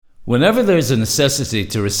Whenever there is a necessity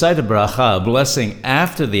to recite a bracha, a blessing,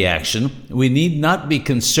 after the action, we need not be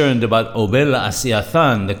concerned about obel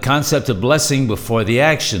asiyatan, the concept of blessing before the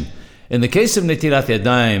action. In the case of netilat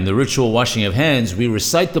yadayim, the ritual washing of hands, we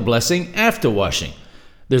recite the blessing after washing.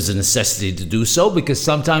 There's a necessity to do so because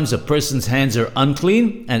sometimes a person's hands are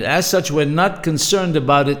unclean, and as such we're not concerned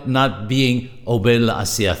about it not being obel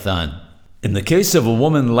asiyatan. In the case of a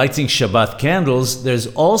woman lighting Shabbat candles, there's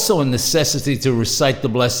also a necessity to recite the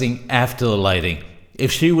blessing after the lighting.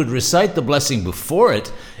 If she would recite the blessing before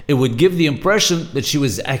it, it would give the impression that she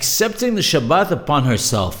was accepting the Shabbat upon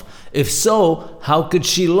herself. If so, how could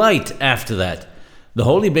she light after that? The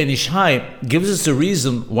Holy Ben Ish Hai gives us a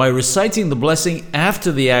reason why reciting the blessing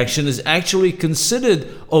after the action is actually considered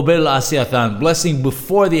obel asiyatan, blessing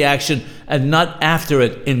before the action and not after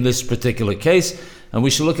it in this particular case. And we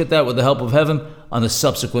shall look at that with the help of heaven on a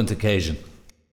subsequent occasion.